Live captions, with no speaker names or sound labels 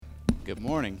Good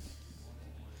morning.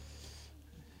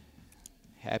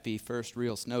 Happy first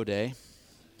real snow day,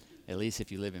 at least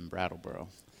if you live in Brattleboro.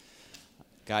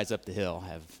 Guys up the hill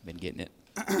have been getting it.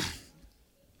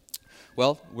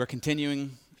 Well, we're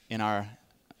continuing in our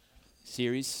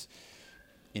series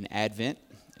in Advent,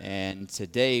 and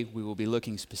today we will be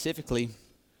looking specifically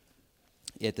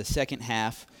at the second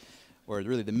half, or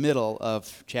really the middle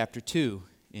of chapter 2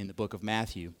 in the book of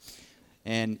Matthew.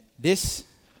 And this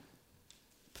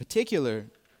particular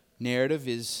narrative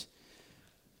is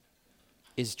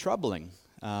troubling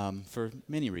for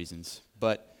many reasons,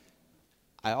 but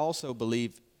I also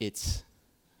believe it's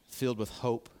filled with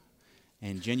hope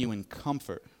and genuine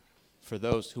comfort for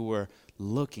those who are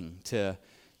looking to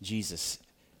Jesus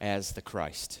as the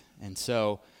Christ. And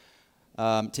so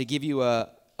to give you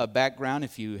a background,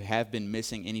 if you have been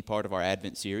missing any part of our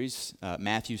Advent series,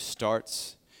 Matthew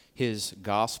starts his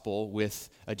gospel with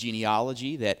a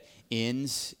genealogy that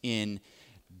ends in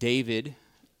David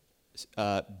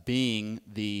being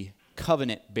the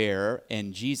covenant bearer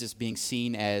and Jesus being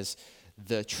seen as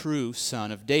the true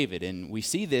son of David. And we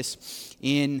see this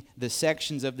in the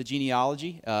sections of the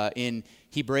genealogy. In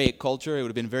Hebraic culture, it would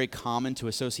have been very common to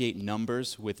associate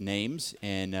numbers with names.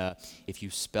 And if you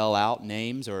spell out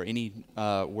names or any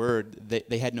word,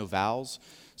 they had no vowels.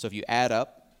 So if you add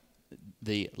up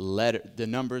the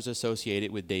numbers associated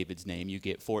with David's name, you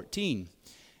get 14.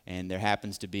 And there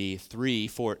happens to be 3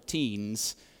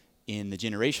 14s in the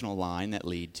generational line that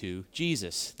lead to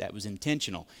Jesus. That was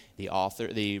intentional. The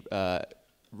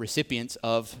recipients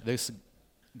of this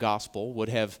gospel would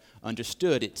have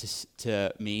understood it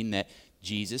to mean that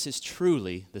Jesus is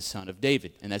truly the son of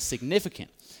David. And that's significant.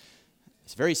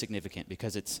 It's very significant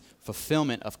because it's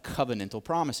fulfillment of covenantal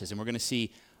promises. And we're going to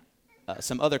see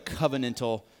some other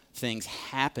covenantal things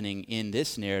happening in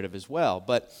this narrative as well.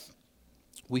 But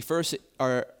we first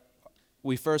are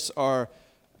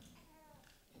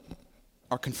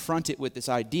confronted with this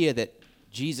idea that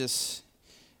Jesus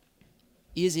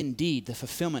is indeed the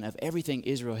fulfillment of everything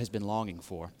Israel has been longing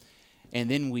for.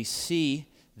 And then we see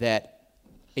that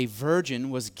a virgin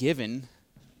was given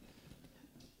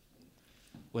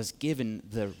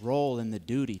the role and the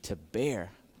duty to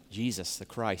bear Jesus the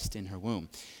Christ in her womb.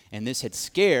 And this had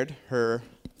scared her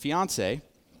fiancé,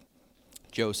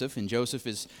 Joseph, and Joseph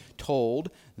is told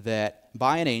that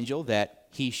by an angel that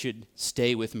he should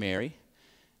stay with Mary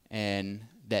and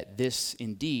that this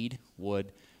indeed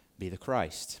would be the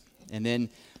Christ. And then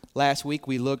last week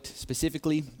we looked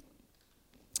specifically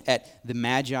at the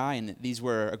Magi, and these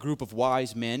were a group of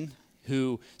wise men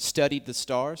who studied the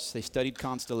stars. They studied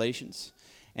constellations,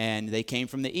 and they came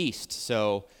from the east.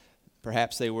 So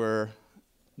perhaps they were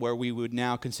where we would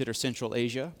now consider Central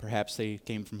Asia. Perhaps they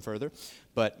came from further.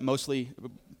 But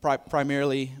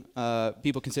primarily,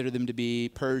 people consider them to be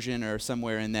Persian or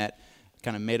somewhere in that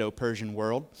kind of Medo-Persian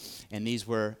world. And these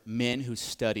were men who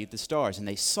studied the stars. And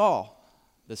they saw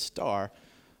the star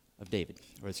of David,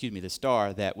 the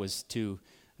star that was to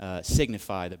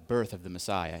signify the birth of the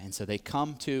Messiah. And so they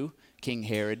come to King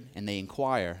Herod and they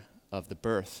inquire of the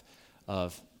birth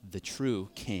of the true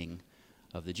king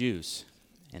of the Jews.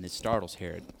 And it startles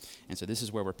Herod. And so this is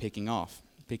where we're picking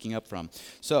up from.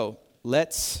 So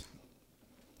let's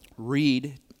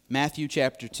read Matthew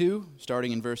chapter 2,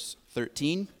 starting in verse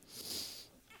 13.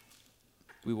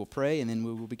 We will pray and then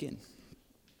we will begin.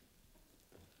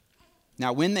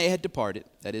 Now when they had departed,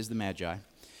 that is the Magi,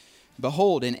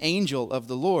 behold, an angel of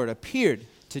the Lord appeared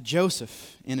to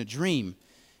Joseph in a dream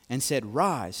and said,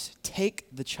 "Rise,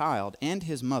 take the child and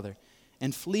his mother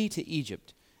and flee to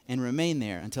Egypt and remain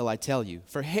there until I tell you.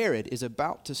 For Herod is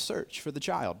about to search for the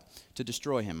child to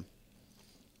destroy him."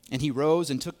 And he rose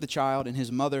and took the child and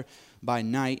his mother by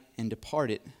night and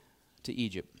departed to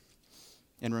Egypt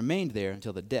and remained there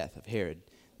until the death of Herod.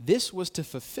 This was to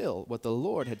fulfill what the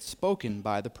Lord had spoken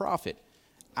by the prophet,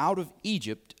 "Out of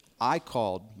Egypt I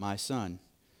called my son."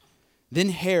 Then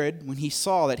Herod, when he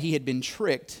saw that he had been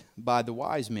tricked by the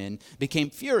wise men, became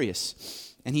furious.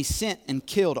 And he sent and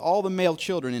killed all the male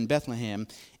children in Bethlehem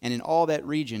and in all that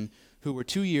region who were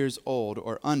 2 years old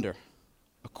or under,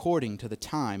 according to the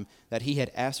time that he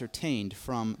had ascertained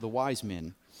from the wise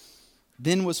men.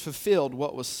 Then was fulfilled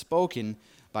what was spoken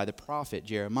by the prophet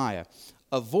Jeremiah.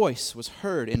 A voice was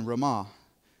heard in Ramah,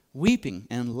 weeping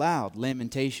and loud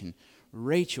lamentation,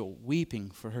 Rachel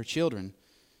weeping for her children.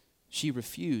 She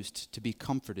refused to be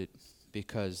comforted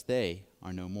because they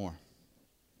are no more.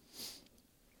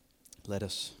 Let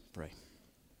us pray.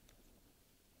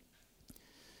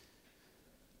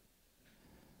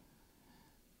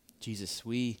 Jesus,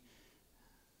 we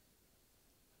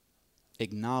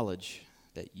acknowledge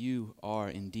that you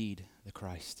are indeed the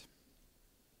Christ.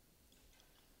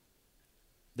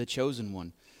 the chosen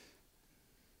one,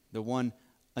 the one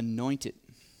anointed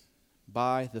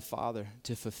by the Father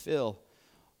to fulfill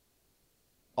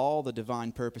all the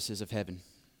divine purposes of heaven,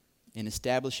 in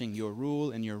establishing your rule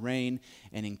and your reign,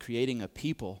 and in creating a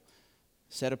people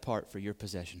set apart for your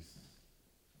possession.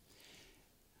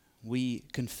 We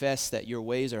confess that your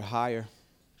ways are higher,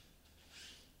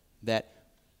 that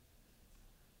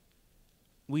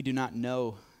we do not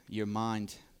know your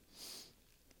mind,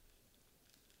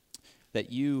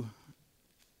 that you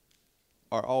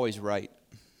are always right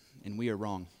and we are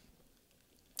wrong.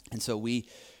 And so we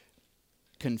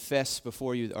confess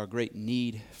before you our great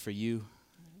need for you,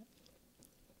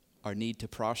 our need to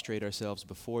prostrate ourselves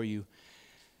before you,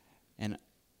 and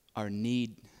our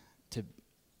need to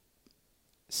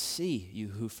see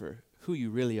you for who you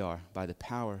really are by the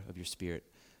power of your Spirit.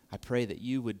 I pray that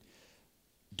you would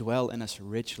dwell in us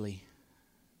richly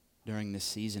during this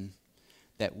season,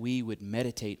 that we would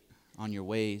meditate on your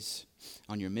ways,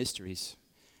 on your mysteries,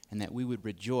 and that we would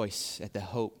rejoice at the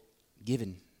hope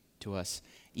given to us,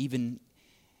 even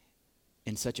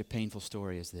in such a painful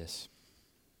story as this.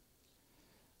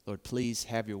 Lord, please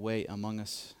have your way among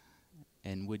us,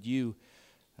 and would you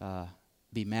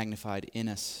be magnified in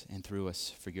us and through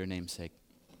us for your name's sake.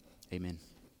 Amen.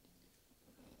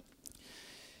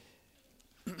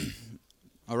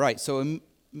 All right, so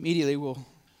immediately we'll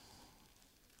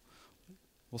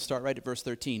start right at verse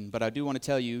 13. But I do want to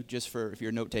tell you, just for if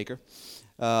you're a note taker,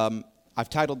 I've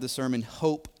titled this sermon,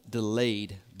 Hope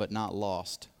Delayed But Not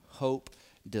Lost. Hope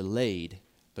Delayed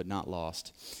But Not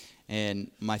Lost.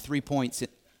 And my 3 points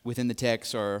within the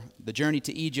text are the journey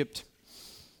to Egypt,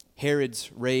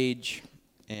 Herod's rage,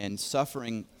 and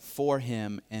suffering for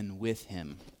him and with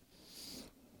him.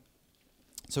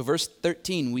 So verse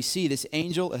 13, we see this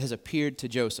angel that has appeared to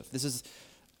Joseph. This is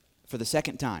for the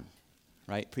second time,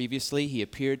 right? Previously, he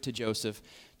appeared to Joseph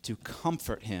to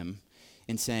comfort him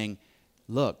in saying,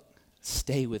 look,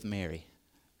 stay with Mary.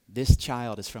 This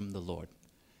child is from the Lord.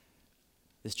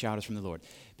 This child is from the Lord.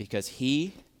 Because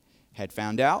he had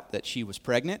found out that she was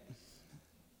pregnant.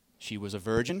 She was a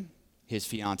virgin, his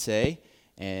fiancée,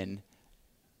 and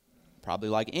probably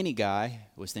like any guy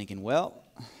was thinking, well,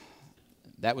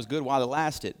 that was good while it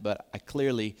lasted, but I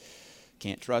clearly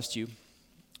can't trust you.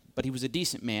 But he was a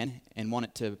decent man and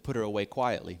wanted to put her away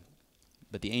quietly.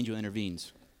 But the angel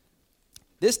intervenes.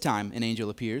 This time an angel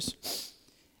appears,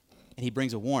 and he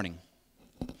brings a warning.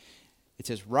 It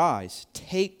says, rise,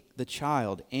 take the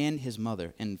child and his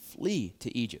mother, and flee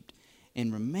to Egypt,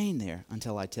 and remain there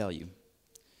until I tell you.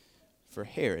 For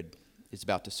Herod is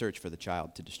about to search for the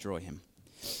child to destroy him.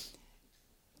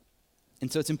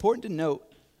 And so it's important to note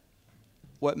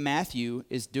what Matthew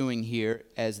is doing here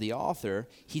as the author.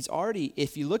 He's already,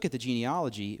 if you look at the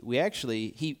genealogy,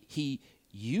 he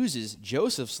uses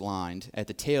Joseph's line at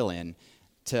the tail end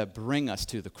to bring us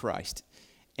to the Christ.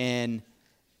 And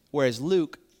whereas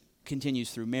Luke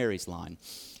continues through Mary's line.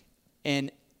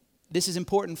 And this is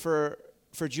important for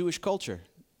Jewish culture,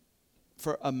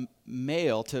 for a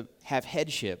male to have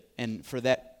headship and for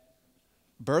that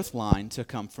birth line to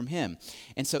come from him.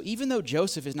 And so even though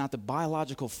Joseph is not the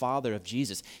biological father of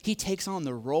Jesus, he takes on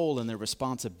the role and the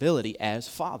responsibility as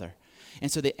father.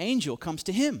 And so the angel comes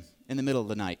to him in the middle of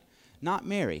the night, not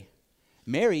Mary.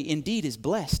 Mary indeed is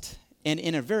blessed and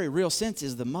in a very real sense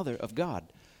is the mother of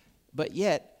God. But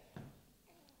yet,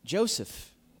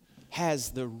 Joseph has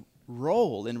the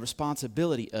role and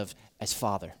responsibility as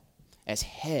father, as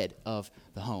head of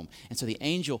the home. And so the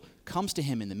angel comes to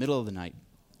him in the middle of the night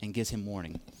and gives him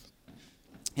warning.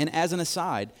 And as an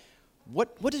aside,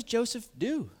 what does Joseph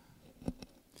do?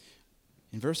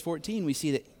 In verse 14, we see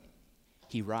that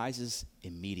he rises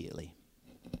immediately.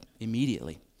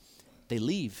 Immediately. They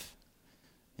leave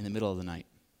in the middle of the night.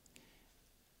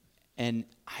 And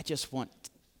I just want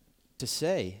to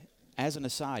say, as an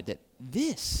aside, that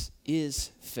this is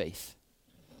faith.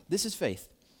 This is faith.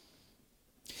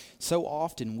 So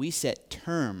often we set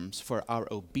terms for our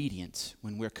obedience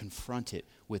when we're confronted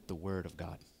with the Word of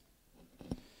God.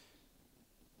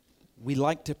 We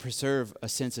like to preserve a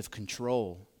sense of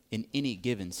control in any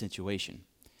given situation.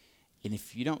 And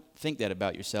if you don't think that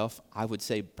about yourself, I would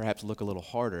say perhaps look a little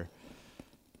harder.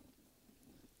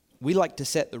 We like to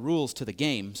set the rules to the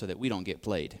game so that we don't get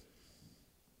played.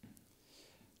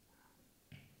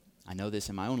 I know this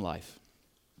in my own life.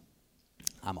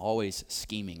 I'm always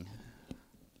scheming.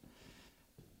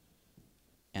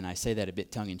 And I say that a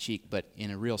bit tongue-in-cheek, but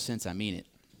in a real sense, I mean it.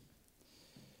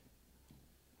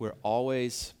 We're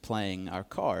always playing our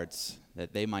cards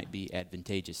that they might be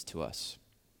advantageous to us.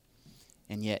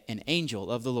 And yet an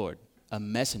angel of the Lord, a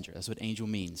messenger, that's what angel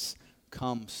means,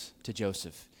 comes to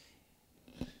Joseph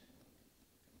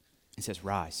and says,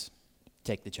 rise,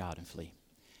 take the child and flee.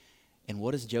 And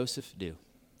what does Joseph do?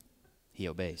 He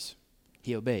obeys.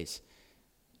 He obeys.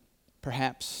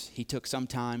 Perhaps he took some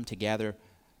time to gather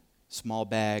small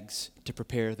bags to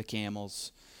prepare the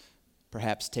camels,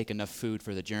 perhaps take enough food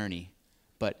for the journey,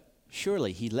 but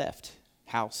surely he left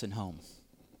house and home.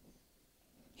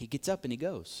 He gets up and he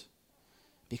goes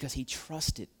because he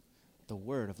trusted the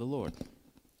word of the Lord.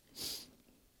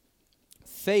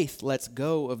 Faith lets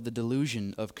go of the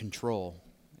delusion of control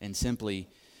and simply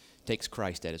takes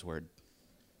Christ at his word.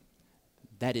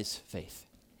 That is faith.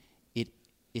 It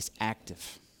is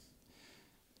active.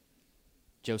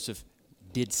 Joseph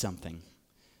did something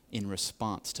in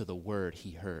response to the word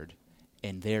he heard,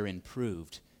 and therein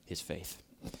proved his faith.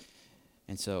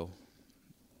 And so,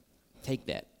 take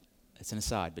that. It's an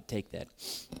aside, but take that.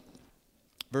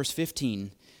 Verse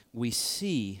 15, we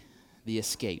see the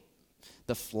escape,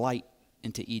 the flight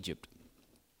into Egypt.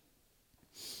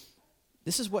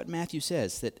 This is what Matthew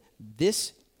says, that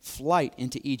this flight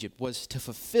into Egypt was to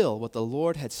fulfill what the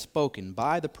Lord had spoken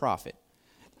by the prophet.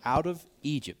 Out of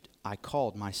Egypt I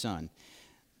called my son.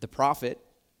 The prophet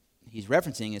he's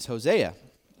referencing is Hosea.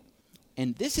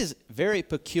 And this is a very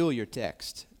peculiar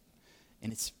text.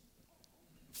 And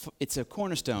it's a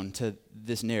cornerstone to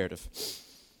this narrative.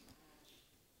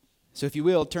 So if you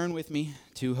will, turn with me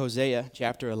to Hosea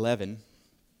chapter 11.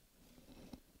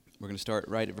 We're going to start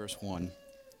right at verse 1.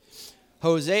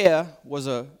 Hosea was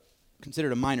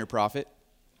considered a minor prophet,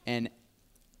 and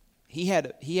he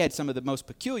had some of the most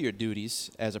peculiar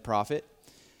duties as a prophet.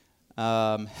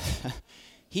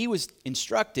 He was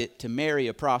instructed to marry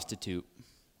a prostitute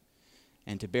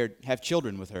and to have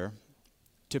children with her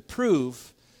to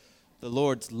prove the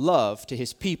Lord's love to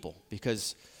his people,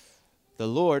 because the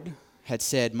Lord had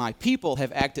said, my people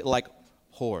have acted like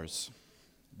whores.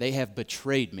 They have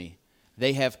betrayed me.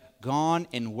 They have gone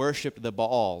and worshiped the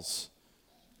Baals,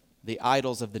 the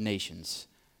idols of the nations.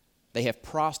 They have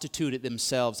prostituted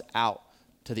themselves out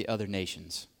to the other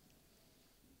nations.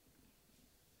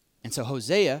 And so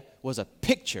Hosea was a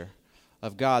picture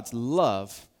of God's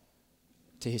love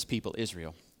to his people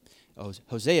Israel.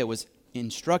 Hosea was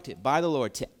instructed by the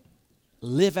Lord to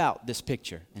live out this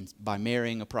picture and by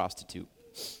marrying a prostitute.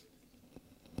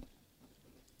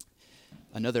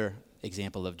 Another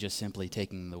example of just simply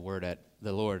taking the Lord at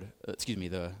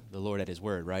his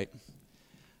word, right?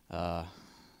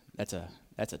 That's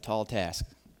a tall task.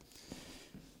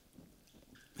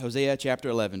 Hosea chapter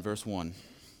 11, verse 1.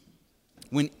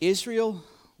 When Israel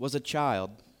was a child,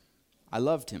 I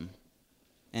loved him,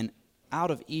 and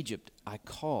out of Egypt I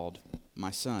called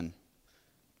my son.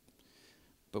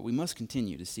 But we must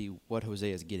continue to see what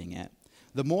Hosea is getting at.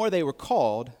 The more they were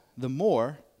called, the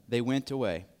more they went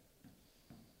away.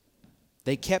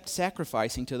 They kept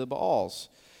sacrificing to the Baals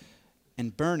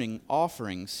and burning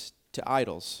offerings to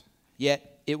idols.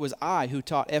 Yet it was I who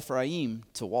taught Ephraim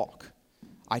to walk.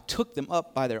 I took them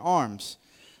up by their arms,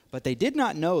 but they did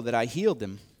not know that I healed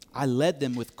them. I led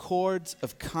them with cords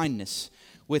of kindness,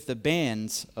 with the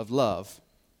bands of love.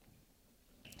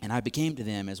 And I became to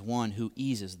them as one who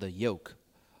eases the yoke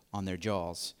on their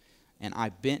jaws. And I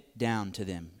bent down to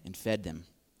them and fed them.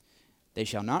 They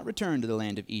shall not return to the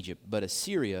land of Egypt, but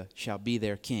Assyria shall be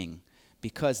their king,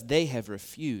 because they have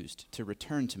refused to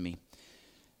return to me.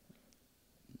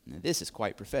 Now, this is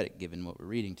quite prophetic given what we're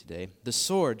reading today. The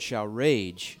sword shall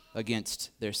rage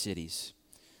against their cities,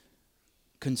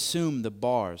 consume the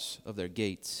bars of their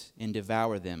gates, and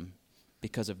devour them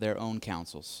because of their own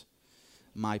counsels.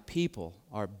 My people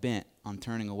are bent on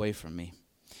turning away from me.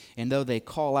 And though they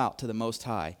call out to the Most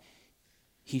High,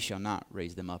 he shall not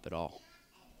raise them up at all.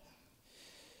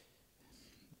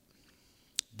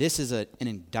 This is an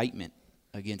indictment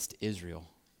against Israel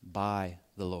by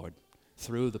the Lord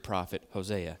through the prophet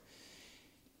Hosea.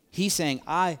 He's saying,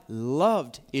 I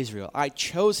loved Israel. I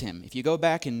chose him. If you go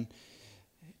back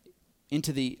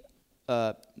into the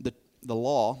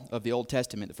law of the Old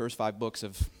Testament, the first 5 books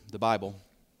of the Bible,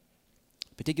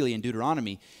 particularly in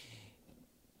Deuteronomy,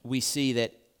 we see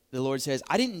that the Lord says,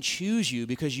 I didn't choose you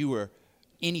because you were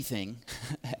anything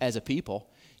as a people.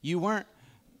 You weren't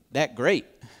that great.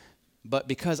 But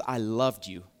because I loved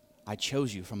you, I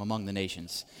chose you from among the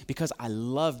nations. Because I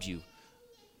loved you,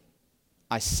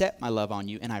 I set my love on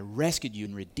you, and I rescued you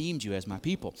and redeemed you as my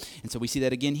people. And so we see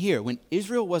that again here. When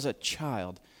Israel was a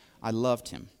child, I loved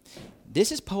him.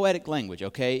 This is poetic language,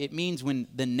 okay? It means when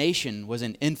the nation was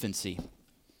in infancy,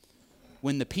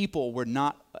 when the people were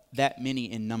not that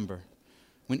many in number.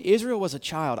 When Israel was a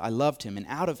child, I loved him, and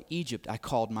out of Egypt I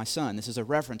called my son. This is a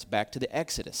reference back to the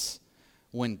Exodus,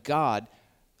 when God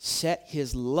set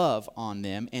his love on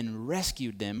them and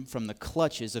rescued them from the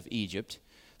clutches of Egypt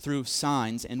through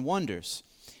signs and wonders.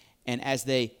 And as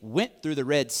they went through the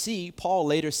Red Sea, Paul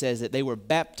later says that they were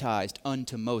baptized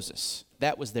unto Moses.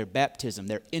 That was their baptism,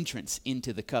 their entrance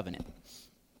into the covenant.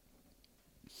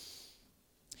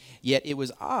 Yet it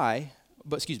was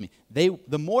the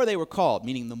more they were called,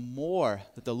 meaning the more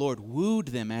that the Lord wooed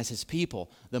them as his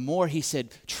people, the more he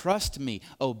said, trust me,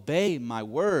 obey my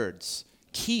words,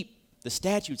 keep the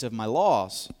statutes of my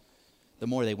laws, the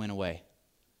more they went away,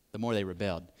 the more they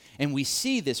rebelled. And we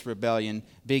see this rebellion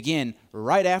begin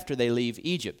right after they leave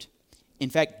Egypt. In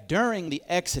fact, during the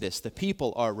Exodus, the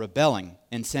people are rebelling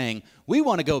and saying, we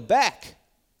want to go back.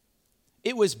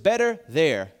 It was better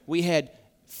there. We had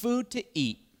food to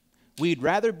eat. We'd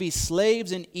rather be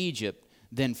slaves in Egypt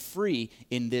than free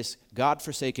in this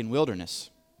God-forsaken wilderness.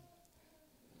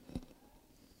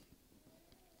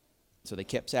 So they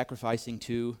kept sacrificing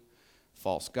to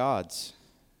false gods.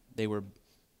 They were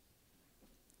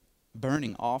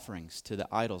burning offerings to the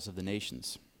idols of the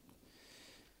nations.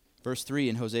 Verse 3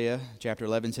 in Hosea chapter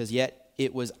 11 says, yet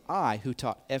it was I who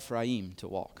taught Ephraim to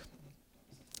walk.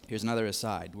 Here's another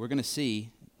aside. We're going to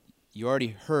see, you already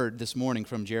heard this morning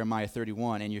from Jeremiah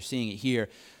 31, and you're seeing it here.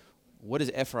 What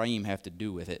does Ephraim have to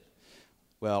do with it?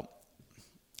 Well,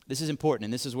 this is important,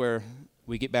 and this is where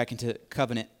we get back into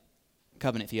covenant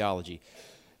theology.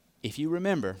 If you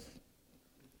remember,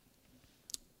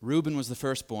 Reuben was the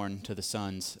firstborn to the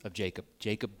sons of Jacob.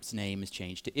 Jacob's name is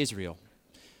changed to Israel.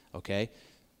 Okay?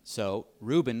 So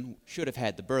Reuben should have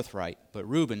had the birthright, but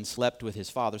Reuben slept with his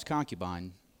father's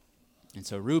concubine, and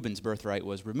so Reuben's birthright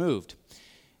was removed.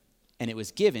 And it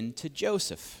was given to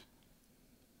Joseph.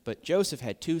 But Joseph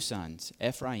had two sons,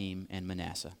 Ephraim and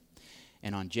Manasseh.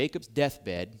 And on Jacob's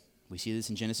deathbed, we see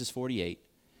this in Genesis 48,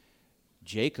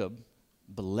 Jacob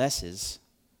blesses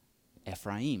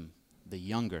Ephraim, the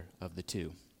younger of the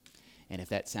two. And if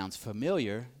that sounds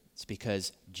familiar, it's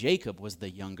because Jacob was the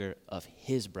younger of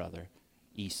his brother,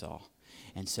 Esau.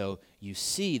 And so you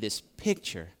see this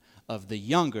picture of the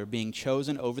younger being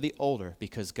chosen over the older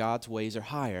because God's ways are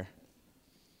higher.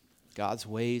 God's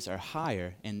ways are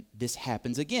higher, and this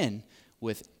happens again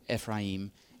with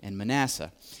Ephraim and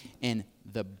Manasseh. And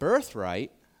the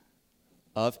birthright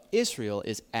of Israel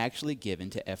is actually given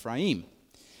to Ephraim.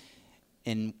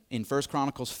 In 1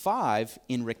 Chronicles 5,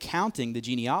 in recounting the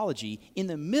genealogy, in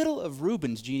the middle of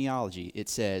Reuben's genealogy, it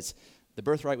says, the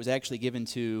birthright was actually given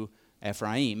to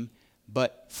Ephraim,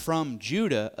 but from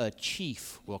Judah a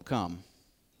chief will come.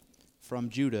 From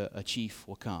Judah a chief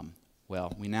will come.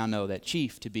 Well, we now know that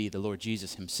chief to be the Lord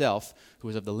Jesus himself, who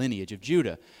was of the lineage of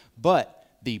Judah. But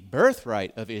the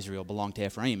birthright of Israel belonged to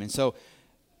Ephraim. And so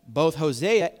both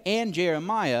Hosea and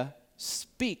Jeremiah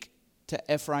speak to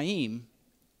Ephraim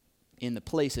in the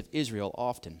place of Israel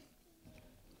often.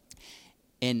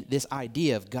 And this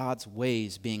idea of God's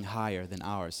ways being higher than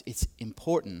ours, it's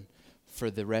important for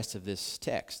the rest of this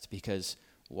text, because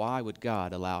why would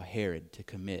God allow Herod to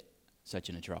commit such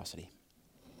an atrocity?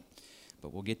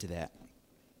 But we'll get to that.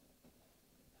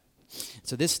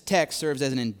 So this text serves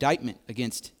as an indictment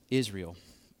against Israel.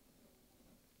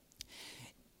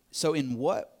 So in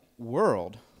what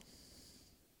world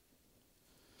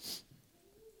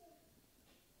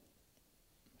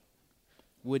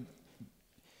would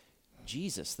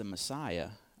Jesus, the Messiah,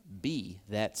 be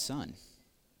that son?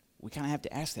 We kind of have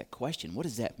to ask that question. What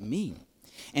does that mean?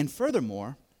 And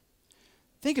furthermore,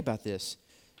 think about this.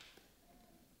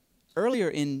 Earlier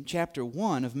in chapter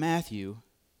 1 of Matthew,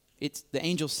 it's the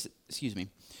angels,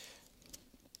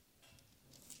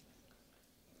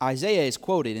 Isaiah is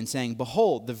quoted in saying,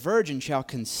 behold, the virgin shall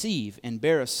conceive and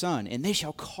bear a son, and they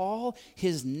shall call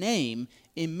his name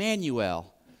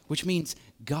Emmanuel, which means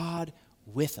God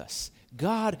with us.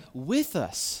 God with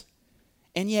us.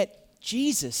 And yet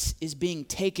Jesus is being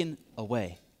taken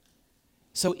away.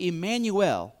 So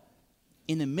Emmanuel,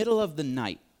 in the middle of the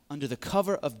night, under the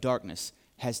cover of darkness,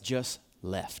 has just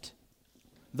left.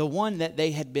 The one that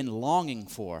they had been longing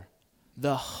for,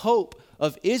 the hope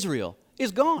of Israel,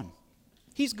 is gone.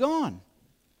 He's gone.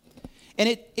 And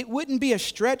it wouldn't be a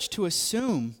stretch to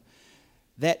assume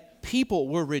that people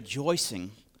were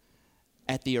rejoicing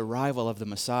at the arrival of the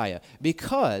Messiah,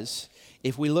 because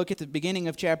if we look at the beginning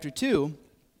of chapter 2,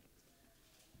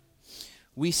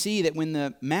 we see that when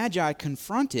the Magi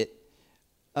confronted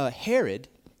Herod,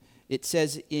 it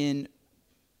says in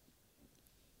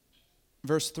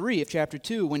verse 3 of chapter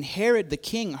 2, when Herod the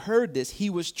king heard this, he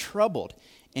was troubled,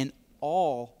 and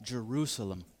all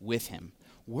Jerusalem with him.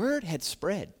 Word had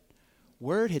spread.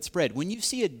 Word had spread. When you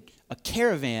see a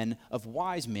caravan of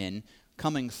wise men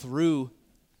coming through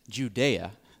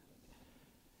Judea,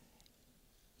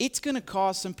 it's going to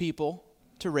cause some people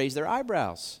to raise their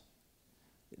eyebrows.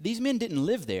 these men didn't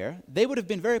live there. They would have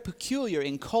been very peculiar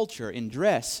in culture, in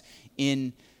dress,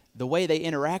 in the way they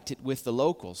interacted with the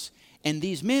locals. And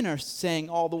these men are saying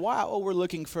all the while, oh, we're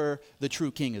looking for the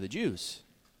true king of the Jews.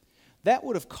 That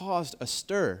would have caused a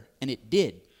stir, and it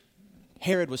did.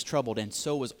 Herod was troubled, and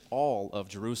so was all of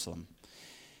Jerusalem.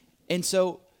 And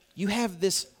so you have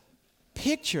this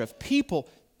picture of people,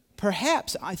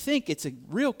 perhaps I think it's a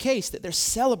real case that they're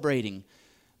celebrating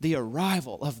the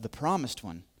arrival of the promised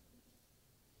one.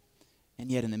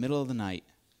 And yet in the middle of the night,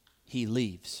 he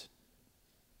leaves.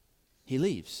 He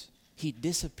leaves. He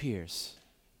disappears.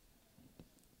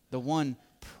 The one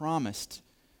promised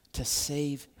to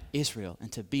save Israel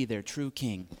and to be their true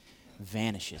king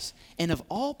vanishes. And of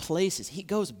all places, he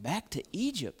goes back to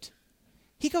Egypt.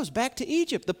 He goes back to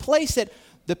Egypt, the place that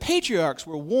the patriarchs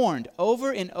were warned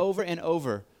over and over and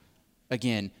over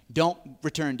again, don't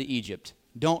return to Egypt.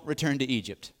 Don't return to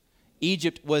Egypt.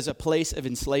 Egypt was a place of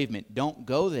enslavement. Don't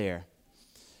go there.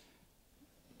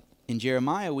 In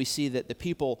Jeremiah, we see that the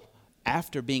people,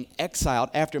 after being exiled,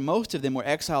 after most of them were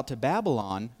exiled to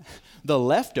Babylon, the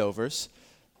leftovers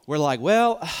were like,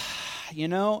 well, you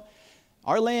know,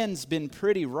 our land's been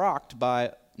pretty rocked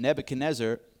by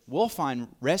Nebuchadnezzar. We'll find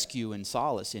rescue and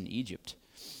solace in Egypt.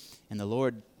 And the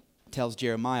Lord tells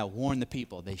Jeremiah, warn the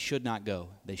people, they should not go.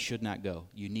 They should not go.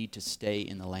 You need to stay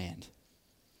in the land.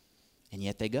 And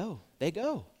yet they go. They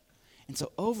go. And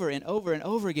so over and over and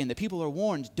over again, the people are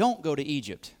warned, don't go to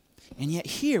Egypt. And yet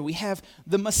here we have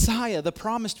the Messiah, the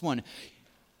promised one,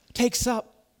 takes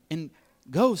up and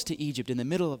goes to Egypt in the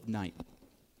middle of the night.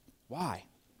 Why?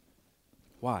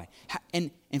 Why?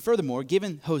 And furthermore,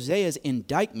 given Hosea's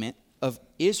indictment of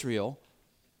Israel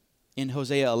in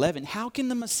Hosea 11, how can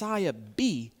the Messiah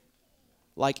be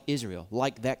like Israel,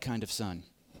 like that kind of son?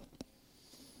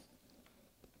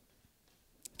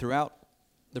 Throughout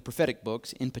the prophetic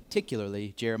books, in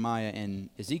particularly Jeremiah and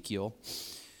Ezekiel,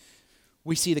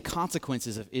 we see the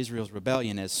consequences of Israel's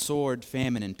rebellion as sword,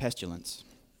 famine, and pestilence.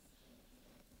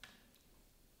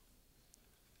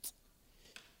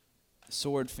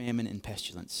 Sword, famine, and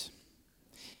pestilence.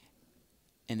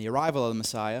 And the arrival of the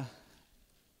Messiah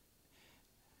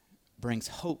brings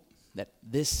hope that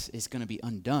this is going to be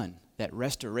undone, that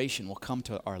restoration will come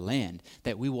to our land,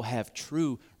 that we will have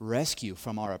true rescue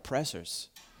from our oppressors.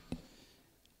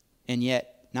 And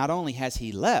yet, not only has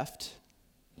he left,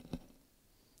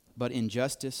 but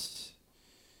injustice,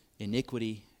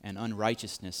 iniquity, and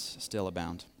unrighteousness still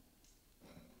abound.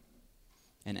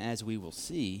 And as we will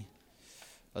see,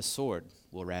 a sword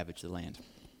will ravage the land.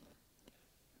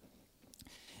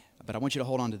 But I want you to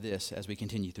hold on to this as we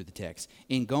continue through the text.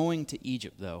 In going to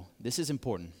Egypt, though, this is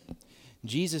important.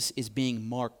 Jesus is being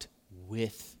marked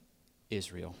with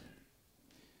Israel.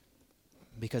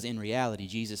 Because in reality,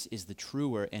 Jesus is the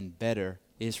truer and better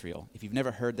Israel. If you've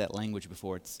never heard that language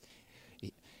before,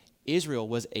 Israel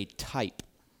was a type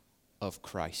of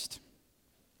Christ.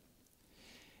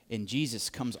 And Jesus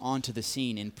comes onto the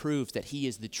scene and proves that he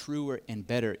is the truer and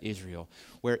better Israel,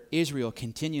 where Israel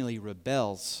continually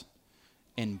rebels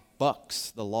and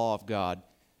bucks the law of God.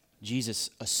 Jesus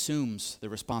assumes the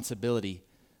responsibility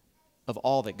of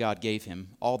all that God gave him,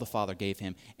 all the Father gave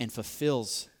him, and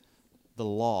fulfills the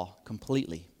law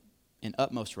completely in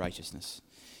utmost righteousness.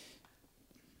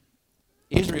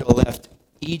 Israel left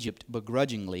Egypt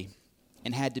begrudgingly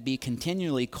and had to be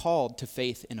continually called to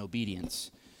faith and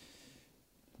obedience.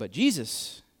 But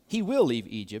Jesus, he will leave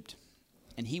Egypt,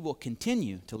 and he will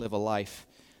continue to live a life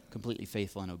completely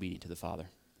faithful and obedient to the Father.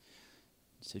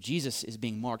 So Jesus is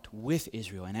being marked with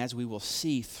Israel, and as we will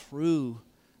see through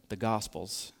the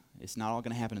Gospels, it's not all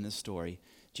going to happen in this story.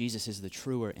 Jesus is the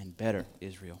truer and better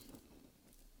Israel.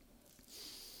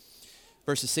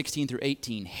 Verses 16 through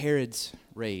 18, Herod's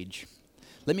rage.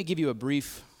 Let me give you a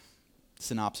brief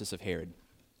synopsis of Herod.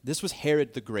 This was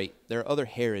Herod the Great. There are other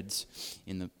Herods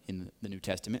in the New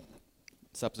Testament,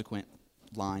 subsequent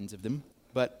lines of them.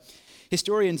 But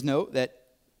historians note that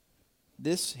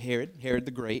this Herod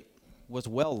the Great, was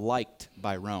well liked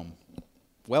by Rome.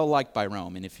 Well liked by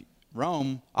Rome. And if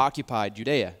Rome occupied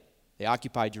Judea, they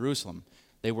occupied Jerusalem,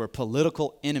 they were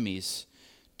political enemies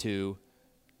to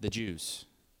the Jews.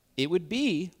 It would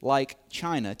be like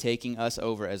China taking us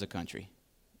over as a country.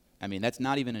 I mean, that's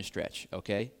not even a stretch,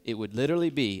 okay? It would literally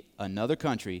be another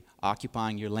country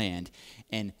occupying your land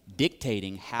and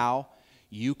dictating how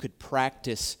you could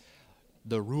practice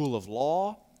the rule of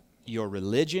law, your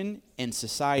religion, and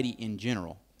society in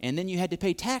general. And then you had to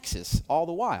pay taxes all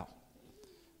the while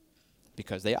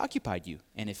because they occupied you.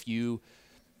 And if you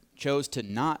chose to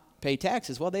not pay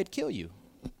taxes, well, they'd kill you.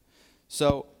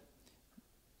 So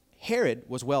Herod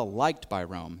was well liked by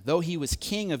Rome. Though he was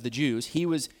king of the Jews, he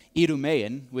was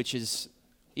Idumean, which is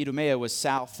Idumea was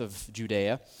south of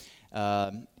Judea,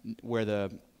 where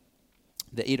the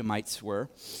Edomites were,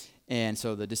 and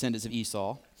so the descendants of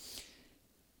Esau.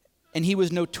 And he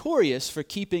was notorious for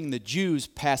keeping the Jews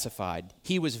pacified.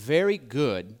 He was very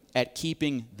good at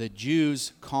keeping the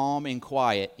Jews calm and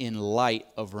quiet in light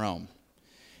of Rome.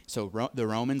 So the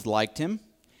Romans liked him,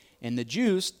 and the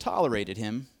Jews tolerated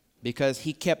him because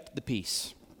he kept the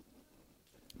peace.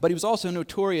 But he was also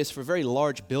notorious for very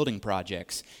large building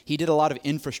projects. He did a lot of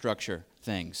infrastructure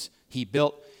things. He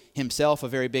built himself a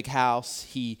very big house.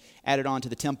 He added on to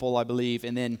the temple, I believe,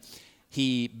 and then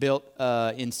he built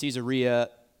in Caesarea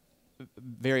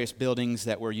various buildings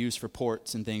that were used for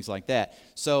ports and things like that.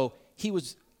 So he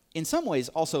was, in some ways,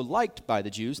 also liked by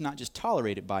the Jews, not just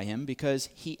tolerated by him, because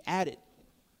he added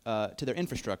to their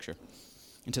infrastructure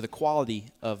and to the quality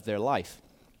of their life.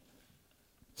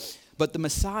 But the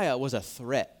Messiah was a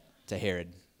threat to Herod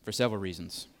for several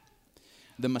reasons.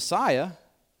 The Messiah,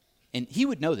 and he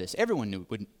would know this, everyone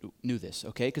knew this,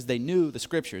 okay, because they knew the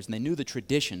scriptures and they knew the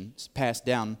traditions passed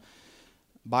down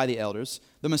by the elders.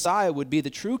 The Messiah would be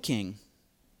the true king.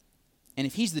 And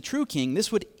if he's the true king,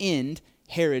 this would end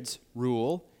Herod's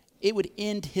rule. It would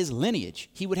end his lineage.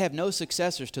 He would have no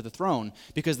successors to the throne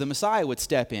because the Messiah would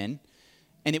step in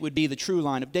and it would be the true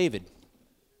line of David.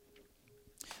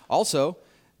 Also,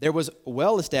 there was a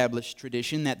well-established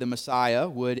tradition that the Messiah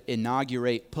would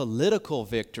inaugurate political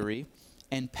victory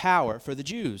and power for the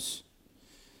Jews.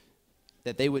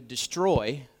 That they would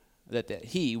destroy, that they,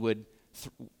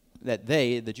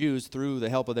 the Jews, through the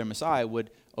help of their Messiah,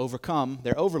 would overcome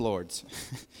their overlords.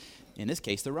 In this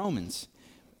case, the Romans.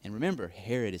 And remember,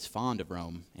 Herod is fond of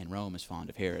Rome, and Rome is fond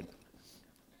of Herod.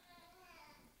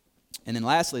 And then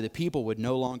lastly, the people would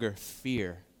no longer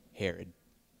fear Herod,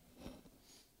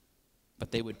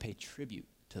 but they would pay tribute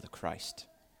to the Christ.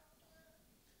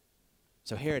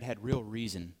 So Herod had real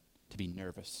reason to be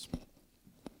nervous.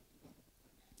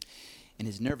 And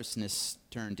his nervousness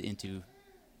turned into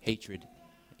hatred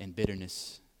and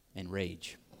bitterness and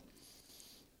rage.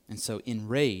 And so in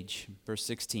rage, verse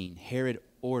 16, Herod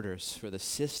orders for the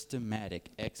systematic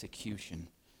execution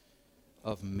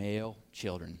of male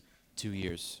children 2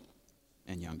 years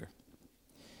and younger.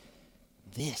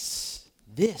 This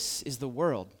is the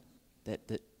world that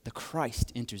the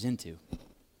Christ enters into.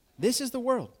 This is the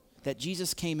world that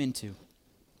Jesus came into.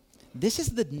 This is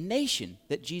the nation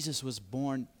that Jesus was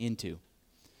born into.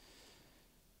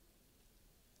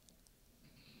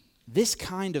 This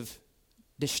kind of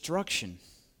destruction,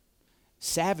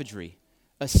 savagery,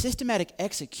 a systematic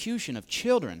execution of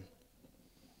children,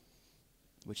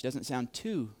 which doesn't sound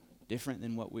too different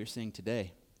than what we're seeing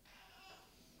today,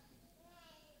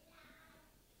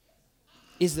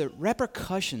 is the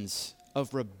repercussions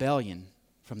of rebellion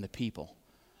from the people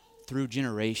through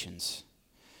generations.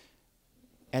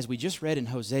 As we just read in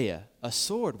Hosea, a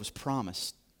sword was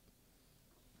promised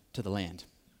to the land.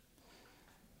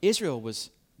 Israel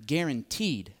was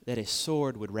guaranteed that a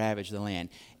sword would ravage the land.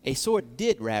 A sword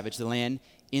did ravage the land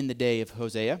in the day of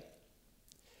Hosea,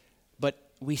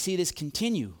 but we see this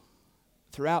continue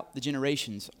throughout the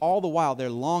generations. All the while, they're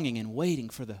longing and waiting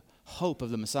for the hope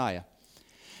of the Messiah.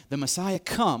 The Messiah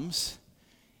comes,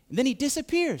 and then he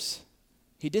disappears.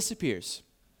 He disappears.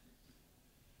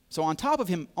 So on top of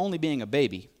him only being a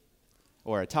baby,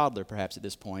 or a toddler perhaps at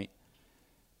this point,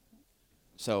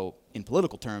 so in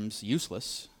political terms,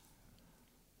 useless,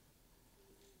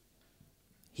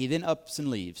 he then ups and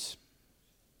leaves,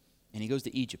 and he goes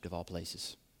to Egypt of all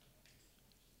places.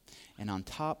 And on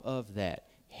top of that,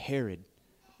 Herod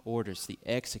orders the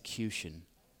execution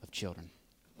of children.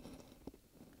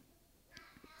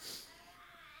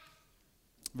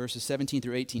 Verses 17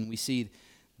 through 18, we see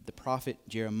the prophet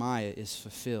Jeremiah is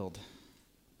fulfilled.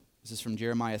 This is from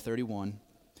Jeremiah 31.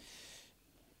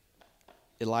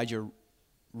 Elijah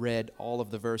read all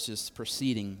of the verses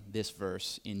preceding this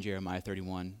verse in Jeremiah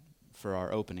 31 for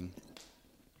our opening.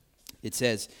 It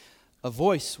says, "A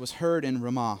voice was heard in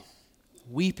Ramah,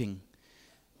 weeping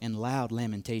and loud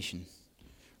lamentation.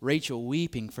 Rachel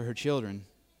weeping for her children.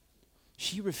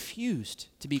 She refused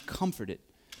to be comforted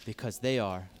because they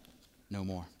are no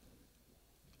more."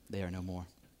 They are no more.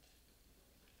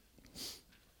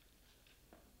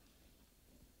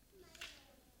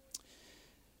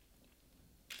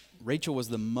 Rachel was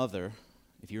the mother,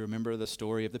 if you remember the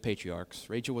story of the patriarchs,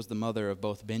 Rachel was the mother of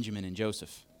both Benjamin and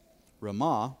Joseph.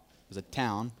 Ramah was a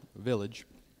town, a village,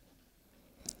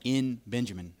 in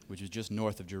Benjamin, which was just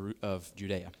north of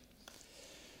Judea.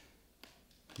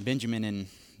 Benjamin and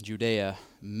Judea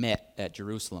met at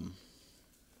Jerusalem,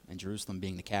 and Jerusalem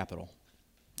being the capital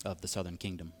of the southern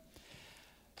kingdom.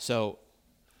 So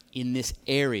in this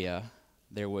area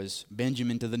There was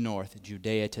Benjamin to the north,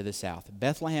 Judea to the south.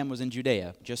 Bethlehem was in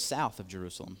Judea, just south of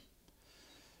Jerusalem.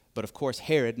 But of course,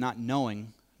 Herod, not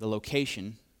knowing the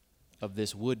location of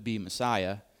this would-be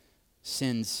Messiah,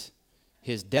 sends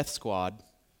his death squad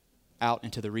out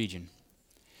into the region.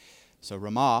 So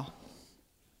Ramah,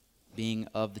 being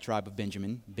of the tribe of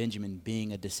Benjamin, Benjamin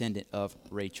being a descendant of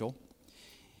Rachel,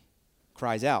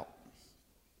 cries out.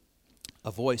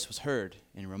 A voice was heard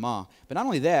in Ramah. But not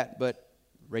only that, but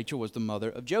Rachel was the mother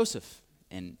of Joseph.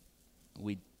 And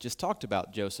we just talked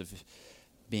about Joseph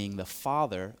being the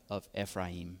father of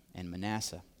Ephraim and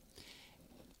Manasseh.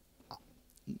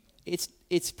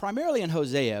 It's primarily in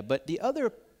Hosea, but the other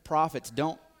prophets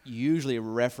don't usually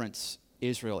reference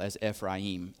Israel as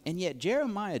Ephraim. And yet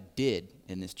Jeremiah did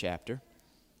in this chapter.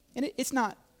 And it's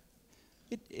not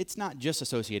just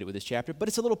associated with this chapter, but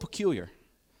it's a little peculiar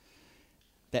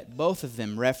that both of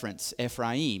them reference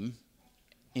Ephraim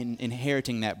in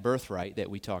inheriting that birthright that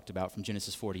we talked about from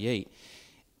Genesis 48.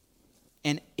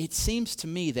 And it seems to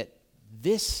me that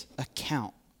this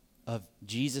account of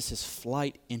Jesus'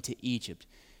 flight into Egypt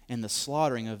and the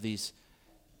slaughtering of these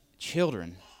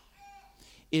children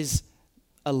is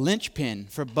a linchpin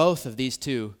for both of these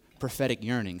two prophetic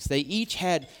yearnings. They each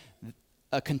had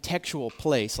a contextual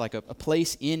place, like a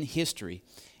place in history,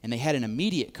 and they had an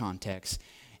immediate context.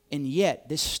 And yet,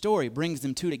 this story brings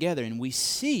them two together, and we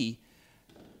see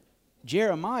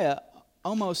Hosea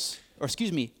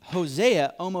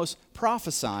almost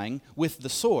prophesying with the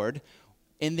sword,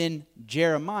 and then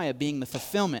Jeremiah being the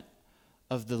fulfillment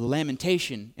of the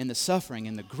lamentation and the suffering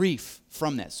and the grief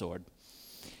from that sword.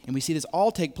 And we see this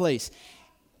all take place.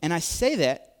 And I say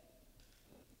that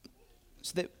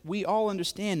so that we all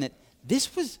understand that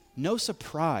this was no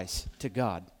surprise to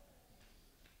God.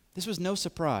 This was no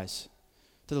surprise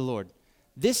to the Lord.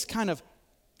 This kind of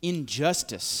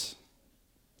injustice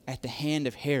at the hand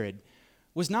of Herod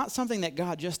was not something that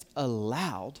God just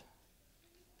allowed.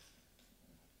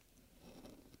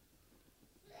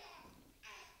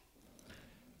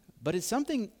 But it's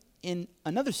something, in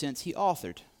another sense, he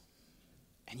authored.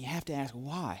 And you have to ask,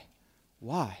 why?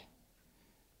 Why?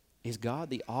 Is God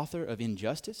the author of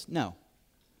injustice? No.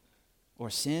 Or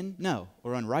sin? No.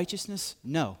 Or unrighteousness?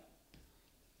 No.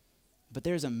 But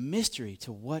there's a mystery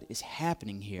to what is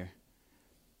happening here.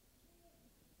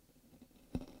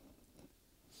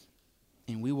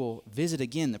 And we will visit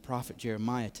again the prophet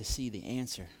Jeremiah to see the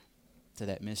answer to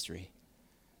that mystery.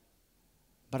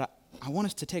 But I want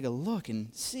us to take a look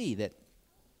and see that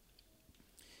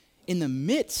in the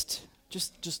midst,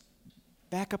 just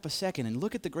back up a second and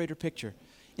look at the greater picture.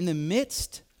 In the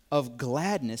midst of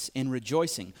gladness and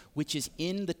rejoicing, which is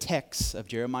in the text of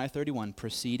Jeremiah 31,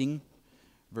 preceding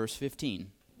verse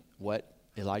 15, what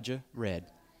Elijah read,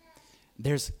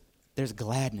 there's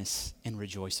gladness and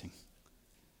rejoicing.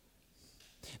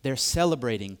 They're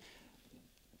celebrating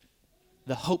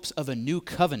the hopes of a new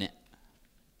covenant.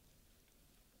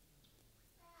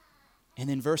 And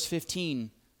then verse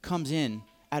 15 comes in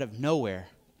out of nowhere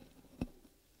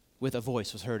with a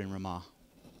voice was heard in Ramah,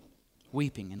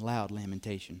 weeping and loud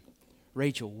lamentation.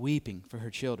 Rachel weeping for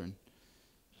her children.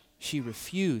 She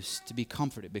refused to be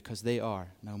comforted because they are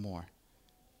no more.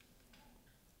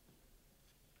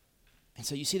 And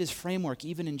so you see this framework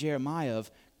even in Jeremiah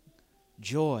of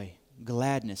joy,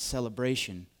 gladness,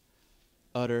 celebration,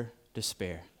 utter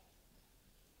despair,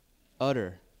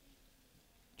 utter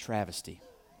travesty.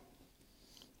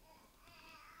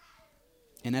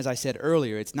 And as I said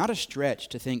earlier, it's not a stretch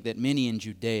to think that many in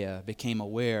Judea became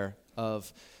aware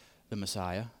of the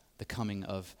Messiah, the coming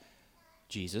of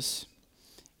Jesus,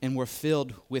 and were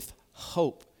filled with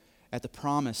hope at the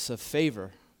promise of favor,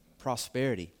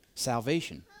 prosperity,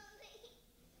 salvation.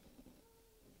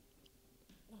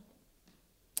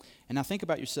 And now think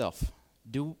about yourself.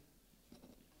 Did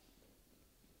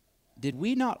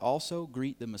we not also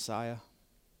greet the Messiah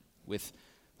with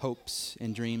hopes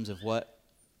and dreams of what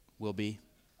will be?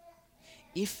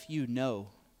 If you know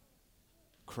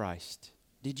Christ,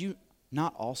 did you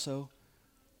not also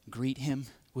greet him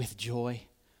with joy,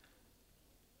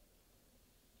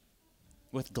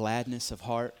 with gladness of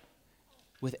heart,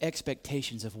 with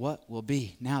expectations of what will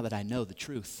be now that I know the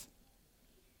truth?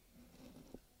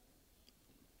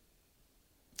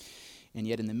 And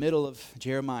yet in the middle of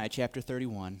Jeremiah chapter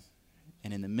 31,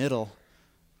 and in the middle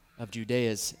of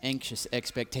Judea's anxious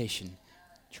expectation,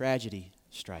 tragedy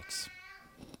strikes.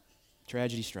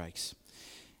 Tragedy strikes.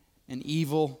 An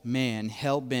evil man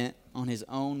hell-bent on his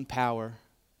own power,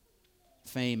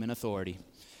 fame, and authority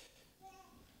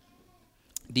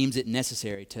deems it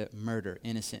necessary to murder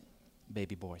innocent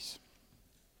baby boys.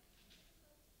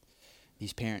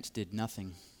 These parents did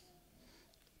nothing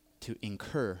to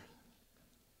incur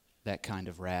that kind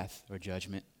of wrath or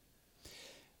judgment.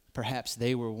 Perhaps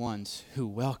they were ones who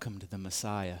welcomed the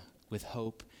Messiah with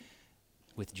hope,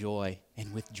 with joy,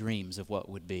 and with dreams of what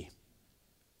would be.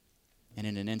 And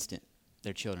in an instant,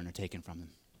 their children are taken from them.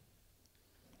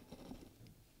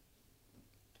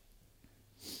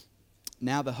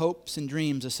 Now the hopes and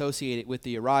dreams associated with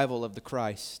the arrival of the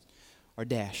Christ are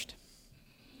dashed,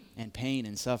 and pain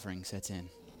and suffering sets in.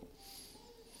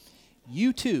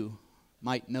 You too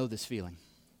might know this feeling.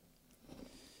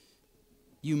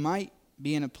 You might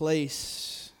be in a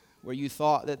place where you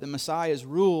thought that the Messiah's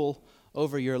rule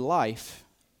over your life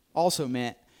also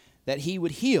meant that he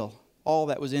would heal all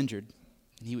that was injured,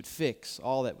 and he would fix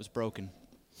all that was broken,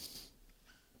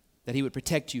 that he would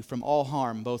protect you from all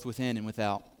harm, both within and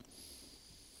without.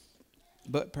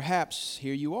 But perhaps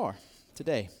here you are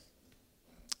today,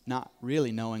 not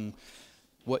really knowing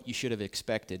what you should have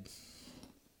expected,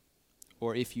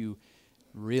 or if you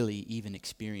really even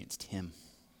experienced him.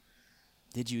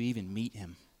 Did you even meet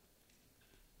him?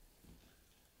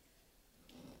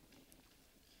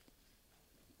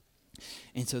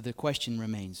 And so the question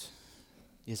remains,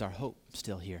 is our hope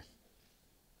still here?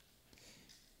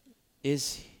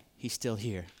 Is he still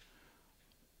here?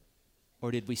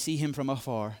 Or did we see him from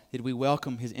afar? Did we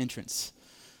welcome his entrance?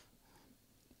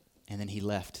 And then he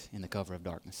left in the cover of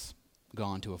darkness,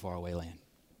 gone to a faraway land.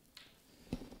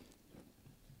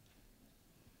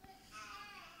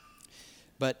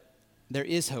 But there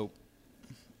is hope.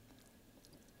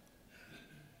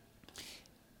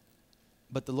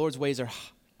 But the Lord's ways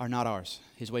are not ours.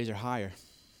 His ways are higher.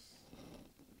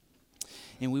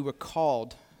 And we were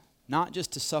called not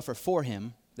just to suffer for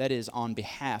him, that is on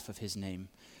behalf of his name,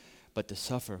 but to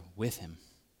suffer with him.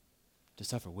 To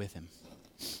suffer with him.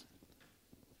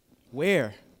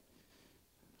 Where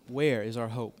is our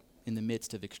hope in the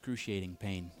midst of excruciating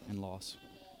pain and loss?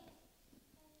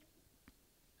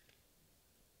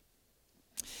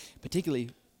 Particularly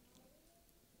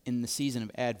in the season of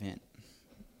Advent,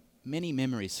 many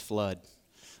memories flood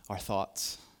our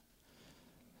thoughts.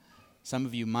 Some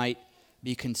of you might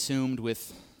be consumed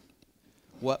with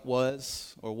what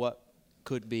was or what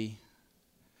could be.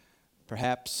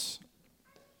 Perhaps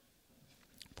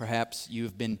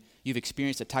you've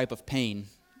experienced a type of pain,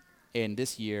 and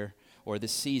this year or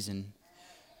this season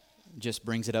just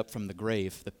brings it up from the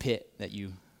grave, the pit that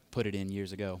you put it in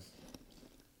years ago.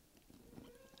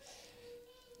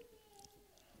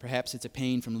 Perhaps it's a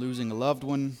pain from losing a loved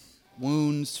one,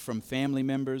 wounds from family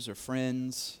members or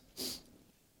friends.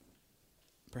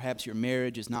 Perhaps your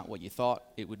marriage is not what you thought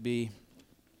it would be.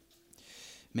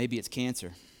 Maybe it's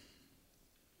cancer.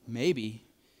 Maybe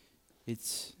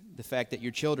it's the fact that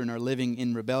your children are living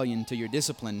in rebellion to your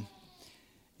discipline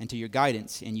and to your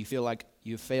guidance, and you feel like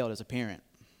you've failed as a parent.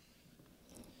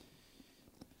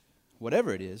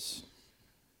 Whatever it is,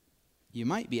 you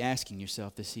might be asking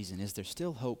yourself this season, is there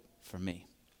still hope for me?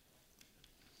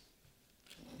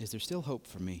 Is there still hope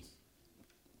for me?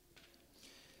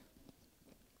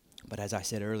 But as I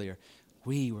said earlier,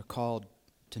 we were called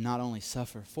to not only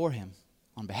suffer for him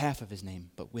on behalf of his name,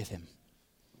 but with him.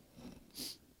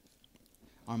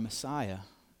 Our Messiah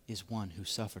is one who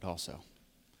suffered also.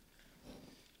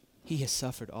 He has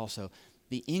suffered also.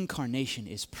 The incarnation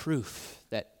is proof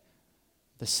that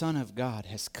the Son of God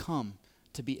has come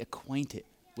to be acquainted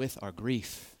with our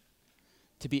grief,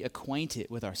 to be acquainted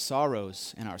with our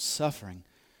sorrows and our suffering,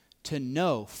 to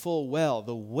know full well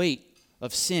the weight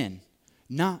of sin.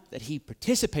 Not that he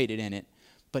participated in it,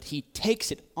 but he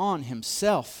takes it on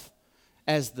himself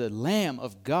as the Lamb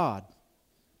of God.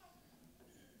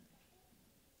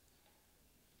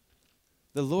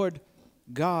 The Lord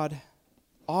God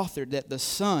authored that the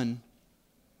Son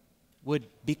would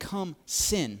become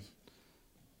sin,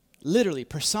 literally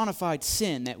personified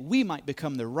sin, that we might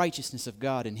become the righteousness of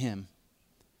God in him.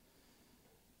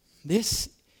 This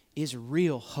is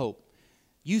real hope.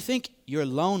 You think you're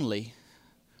lonely,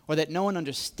 or that no one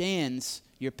understands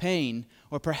your pain,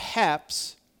 or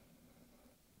perhaps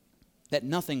that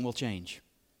nothing will change.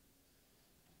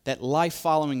 That life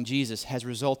following Jesus has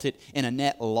resulted in a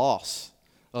net loss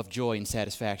of joy and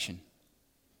satisfaction.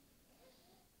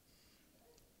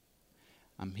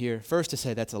 I'm here first to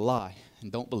say that's a lie,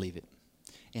 and don't believe it.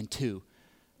 And two,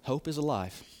 hope is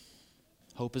alive.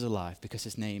 Hope is alive because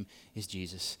his name is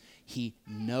Jesus. He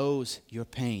knows your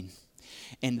pain.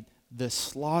 And the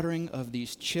slaughtering of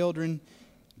these children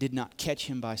did not catch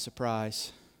him by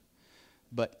surprise,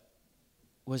 but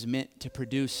was meant to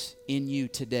produce in you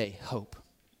today hope.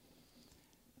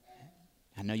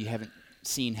 I know you haven't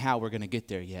seen how we're going to get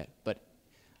there yet, but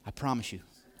I promise you,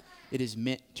 it is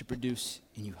meant to produce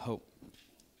in you hope.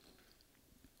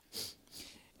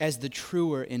 as the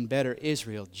truer and better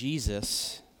Israel,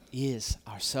 Jesus is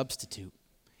our substitute.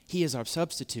 He is our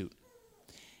substitute.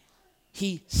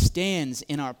 He stands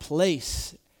in our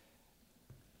place,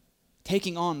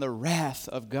 taking on the wrath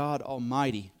of God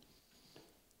Almighty,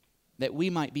 that we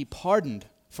might be pardoned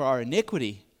for our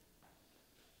iniquity.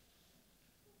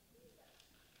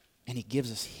 And he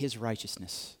gives us his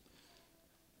righteousness.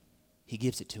 He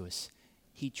gives it to us.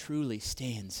 He truly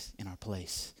stands in our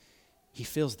place. He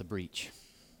fills the breach.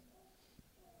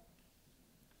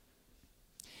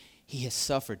 He has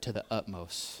suffered to the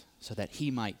utmost so that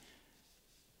he might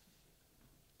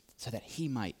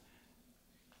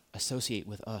associate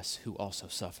with us who also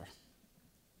suffer.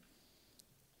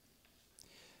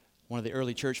 One of the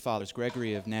early church fathers,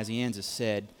 Gregory of Nazianzus,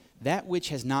 said, "That which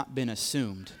has not been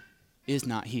assumed is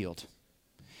not healed."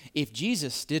 If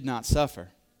Jesus did not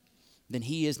suffer, then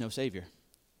he is no Savior.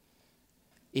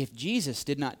 If Jesus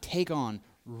did not take on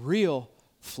real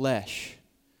flesh,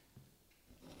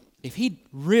 if he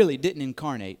really didn't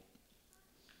incarnate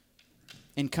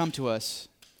and come to us,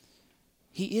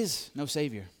 he is no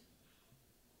Savior.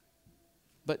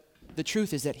 But the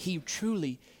truth is that he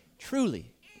truly,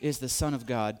 truly is the Son of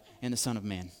God and the Son of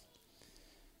Man.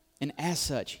 And as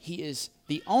such, he is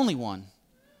the only one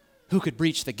who could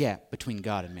breach the gap between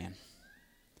God and man.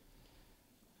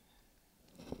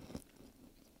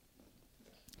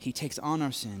 He takes on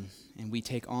our sin, and we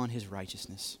take on his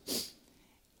righteousness.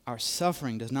 Our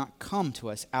suffering does not come to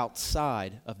us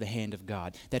outside of the hand of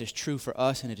God. That is true for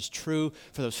us, and it is true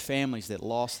for those families that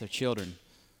lost their children.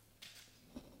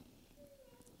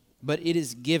 But it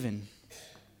is given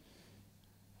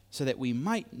so that we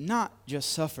might not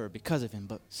just suffer because of him,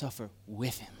 but suffer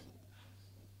with him.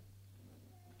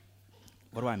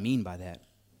 What do I mean by that?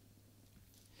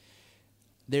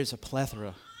 There's a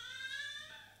plethora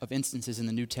of instances in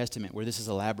the New Testament where this is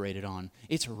elaborated on.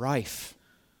 It's rife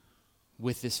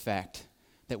with this fact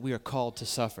that we are called to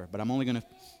suffer, but I'm only going to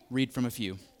read from a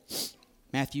few.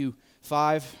 Matthew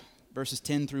 5, verses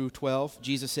 10 through 12,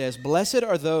 Jesus says, "Blessed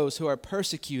are those who are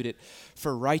persecuted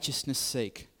for righteousness'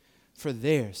 sake, for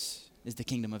theirs is the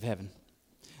kingdom of heaven.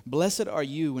 Blessed are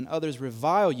you when others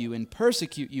revile you and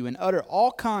persecute you and utter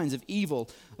all kinds of evil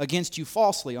against you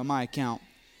falsely on my account.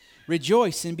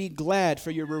 Rejoice and be glad,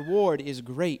 for your reward is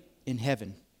great in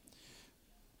heaven.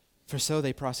 For so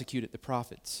they persecuted the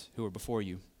prophets who were before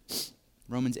you."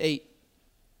 Romans 8,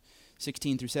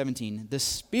 16 through 17. "The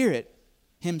Spirit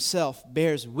himself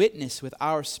bears witness with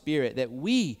our spirit that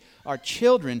we are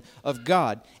children of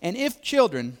God. And if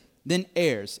children, then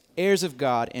heirs, heirs of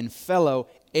God and fellow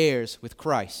heirs with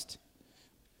Christ,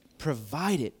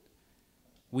 provided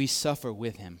we suffer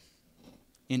with him,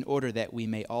 in order that we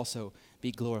may also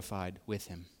be glorified with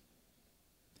him."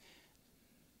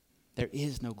 There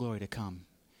is no glory to come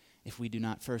if we do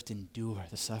not first endure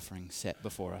the suffering set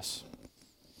before us.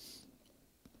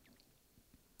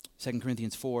 2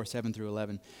 Corinthians 4, 7 through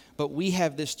 11. "But we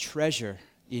have this treasure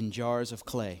in jars of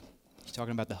clay." He's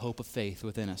talking about the hope of faith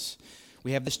within us.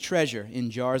 "We have this treasure in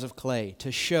jars of clay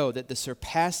to show that the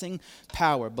surpassing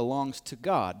power belongs to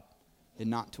God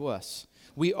and not to us.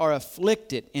 We are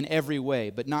afflicted in every way,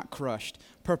 but not crushed,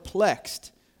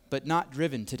 perplexed, but not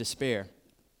driven to despair,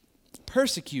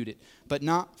 persecuted, but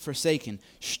not forsaken,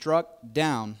 struck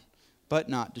down, but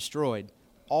not destroyed.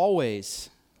 Always,"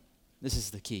 this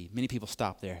is the key. Many people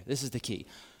stop there. This is the key.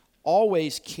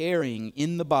 "Always carrying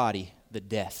in the body the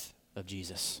death of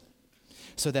Jesus,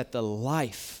 so that the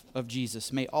life of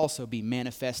Jesus may also be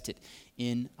manifested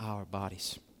in our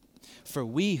bodies. For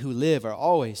we who live are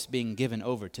always being given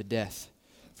over to death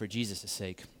for Jesus'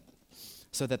 sake,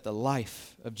 so that the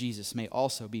life of Jesus may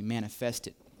also be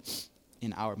manifested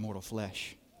in our mortal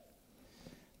flesh."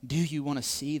 Do you want to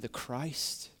see the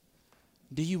Christ?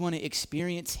 Do you want to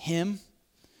experience him?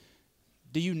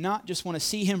 Do you not just want to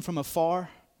see him from afar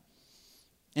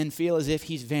and feel as if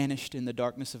he's vanished in the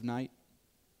darkness of night?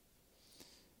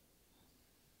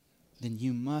 Then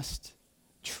you must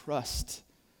trust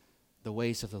the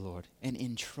ways of the Lord and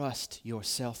entrust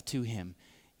yourself to him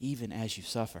even as you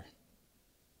suffer.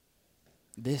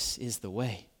 This is the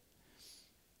way.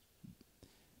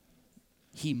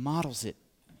 He models it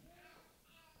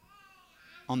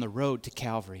on the road to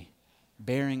Calvary,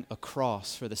 bearing a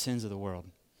cross for the sins of the world.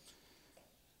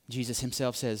 Jesus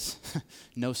himself says,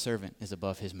 "No servant is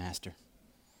above his master."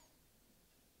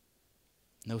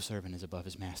 No servant is above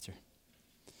his master.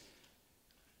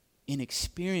 In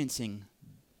experiencing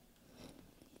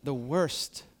the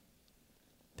worst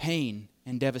pain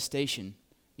and devastation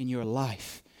in your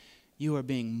life, you are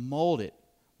being molded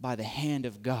by the hand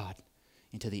of God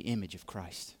into the image of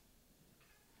Christ.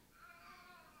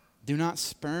 Do not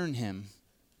spurn him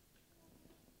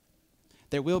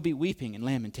There will be weeping and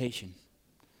lamentation.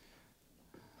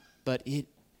 But it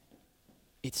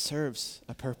serves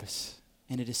a purpose,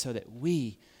 and it is so that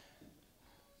we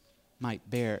might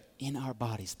bear in our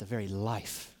bodies the very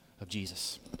life of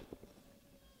Jesus.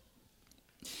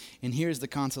 And here's the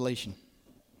consolation.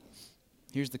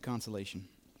 Here's the consolation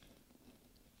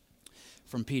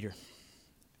from Peter.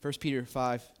 1 Peter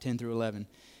 5:10 through 11.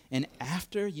 And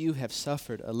after you have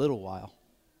suffered a little while,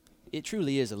 it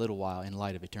truly is a little while in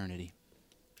light of eternity,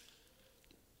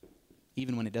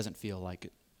 even when it doesn't feel like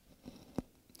it.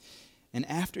 And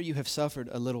after you have suffered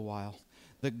a little while,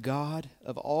 the God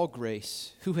of all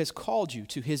grace, who has called you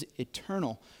to his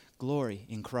eternal glory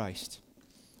in Christ,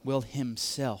 will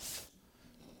himself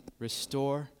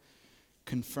restore,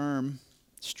 confirm,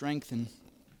 strengthen,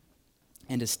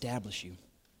 and establish you.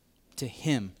 To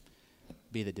him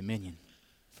be the dominion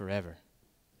forever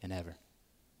and ever.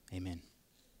 Amen.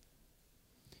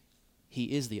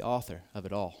 He is the author of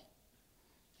it all,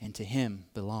 and to him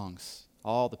belongs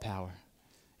all the power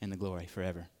and the glory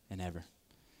forever and ever.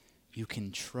 You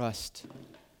can trust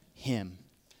him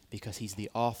because he's the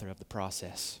author of the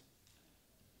process.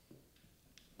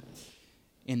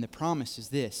 And the promise is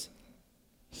this: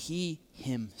 he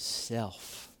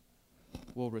himself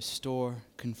will restore,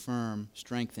 confirm,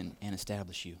 strengthen, and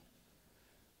establish you.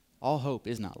 All hope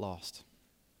is not lost.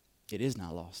 It is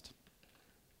not lost.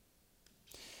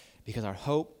 Because our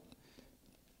hope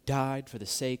died for the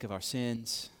sake of our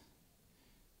sins.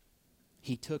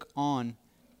 He took on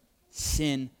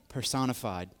sin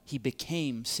personified. He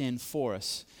became sin for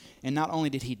us. And not only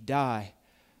did he die,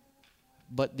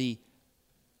 but the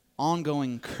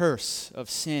ongoing curse of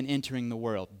sin entering the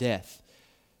world, death,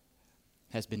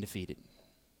 has been defeated.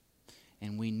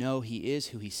 And we know he is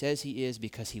who he says he is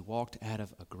because he walked out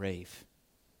of a grave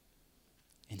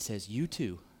and says, you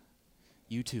too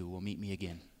will meet me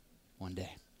again one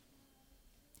day.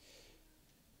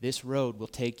 This road will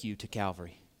take you to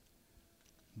Calvary,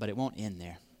 but it won't end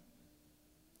there.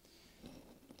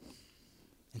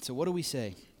 And so what do we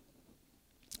say?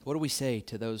 What do we say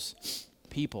to those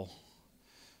people,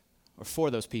 or for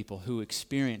those people who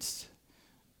experienced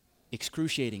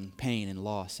excruciating pain and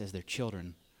loss as their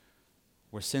children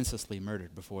were senselessly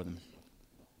murdered before them?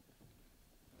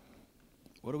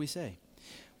 What do we say?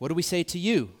 What do we say to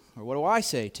you, or what do I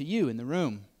say to you in the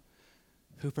room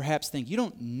who perhaps think, you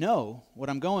don't know what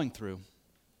I'm going through.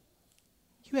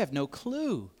 You have no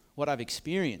clue what I've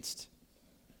experienced.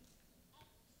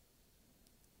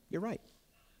 You're right.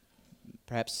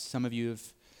 Perhaps some of you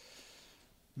have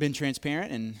been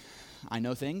transparent, and I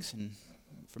know things, and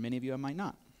for many of you I might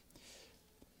not.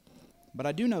 But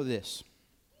I do know this.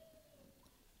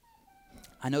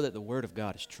 I know that the Word of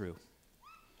God is true,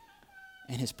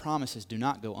 and his promises do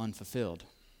not go unfulfilled.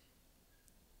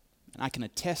 And I can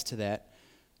attest to that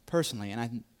personally, and I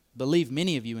believe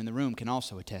many of you in the room can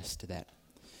also attest to that.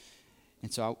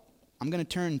 And so I'm going to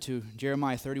turn to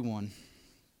Jeremiah 31,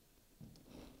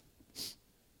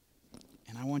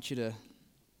 and I want you to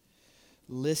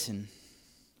listen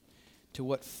to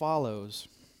what follows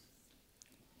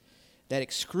that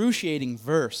excruciating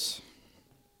verse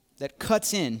that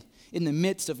cuts in the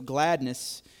midst of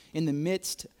gladness, in the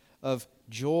midst of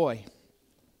joy,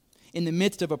 in the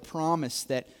midst of a promise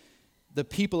that the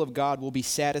people of God will be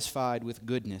satisfied with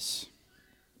goodness.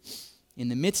 In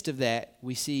the midst of that,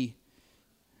 we see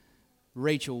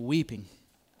Rachel weeping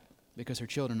because her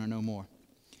children are no more.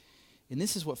 And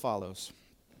this is what follows.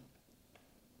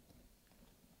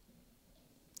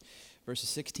 Verses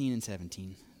 16 and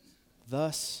 17.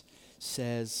 Thus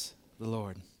says the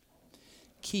Lord,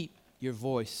 keep your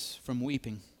voice from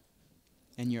weeping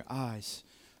and your eyes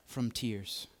from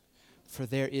tears, for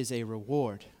there is a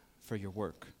reward for your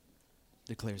work,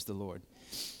 declares the Lord.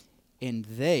 And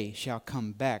they shall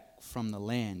come back from the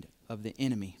land of the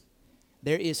enemy.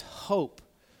 There is hope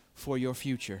for your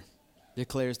future,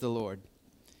 declares the Lord.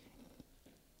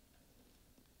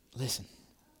 Listen,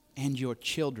 and your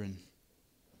children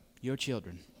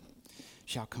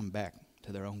shall come back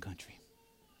to their own country.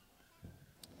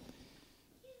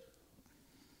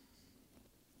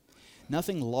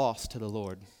 Nothing lost to the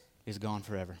Lord is gone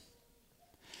forever.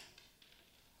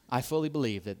 I fully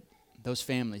believe that those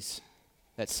families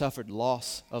that suffered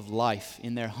loss of life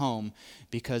in their home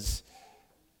because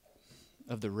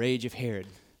of the rage of Herod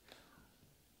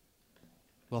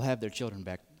will have their children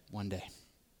back one day.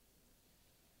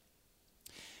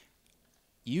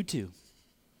 You too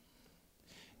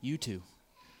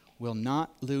will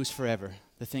not lose forever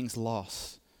the things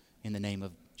lost in the name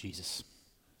of Jesus.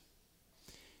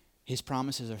 His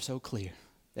promises are so clear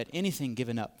that anything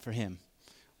given up for him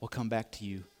will come back to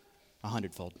you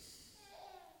 100-fold.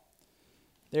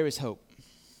 There is hope.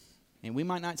 And we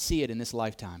might not see it in this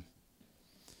lifetime.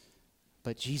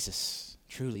 But Jesus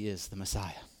truly is the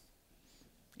Messiah.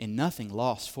 And nothing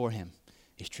lost for him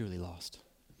is truly lost.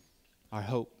 Our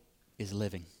hope is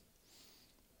living.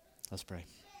 Let's pray.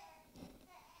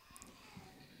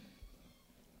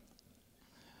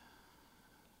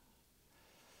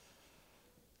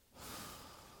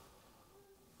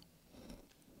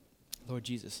 Lord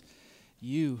Jesus,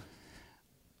 you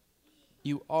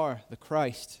are the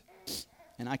Christ,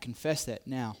 and I confess that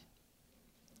now.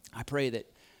 I pray that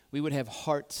we would have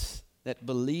hearts that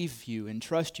believe you and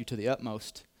trust you to the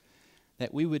utmost,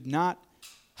 that we would not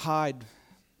hide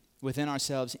within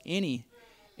ourselves any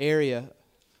area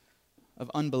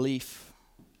of unbelief,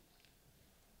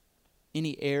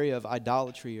 any area of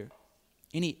idolatry, or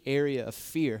any area of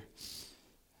fear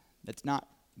that's not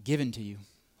given to you.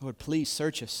 Lord, please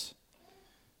search us,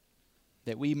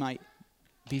 that we might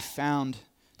be found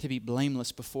to be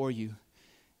blameless before you.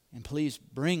 And please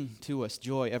bring to us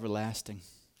joy everlasting.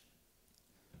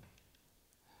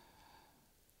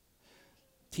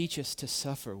 Teach us to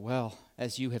suffer well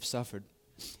as you have suffered,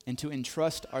 and to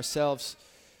entrust ourselves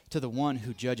to the one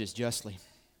who judges justly.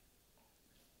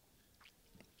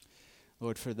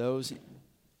 Lord, for those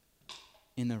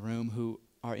in the room who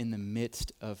are in the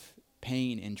midst of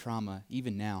pain and trauma,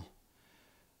 even now,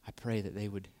 I pray that they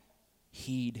would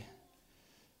heed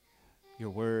your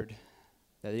word,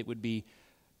 that it would be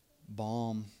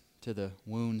balm to the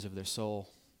wounds of their soul,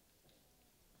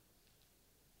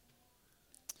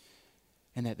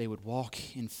 and that they would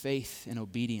walk in faith and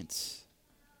obedience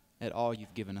at all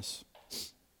you've given us.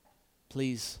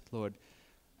 Please, Lord,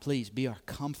 please be our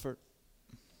comfort,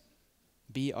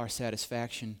 be our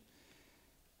satisfaction,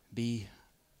 be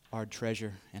our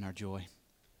treasure and our joy.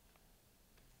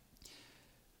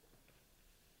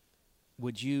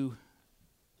 Would you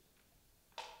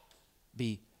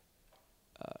be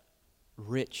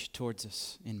rich towards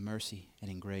us in mercy and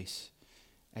in grace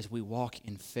as we walk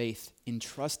in faith,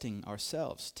 entrusting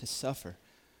ourselves to suffer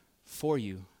for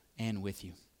you and with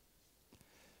you.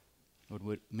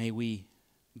 Lord, may we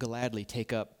gladly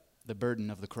take up the burden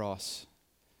of the cross,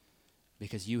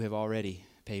 because you have already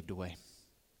paved a way.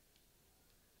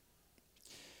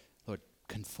 Lord,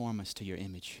 conform us to your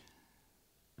image.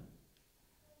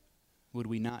 Would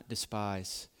we not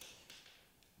despise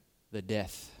the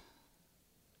death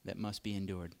that must be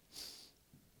endured,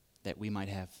 that we might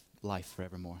have life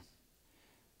forevermore?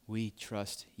 We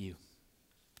trust you,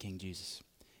 King Jesus.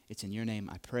 It's in your name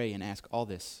I pray and ask all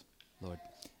this, Lord.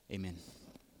 Amen.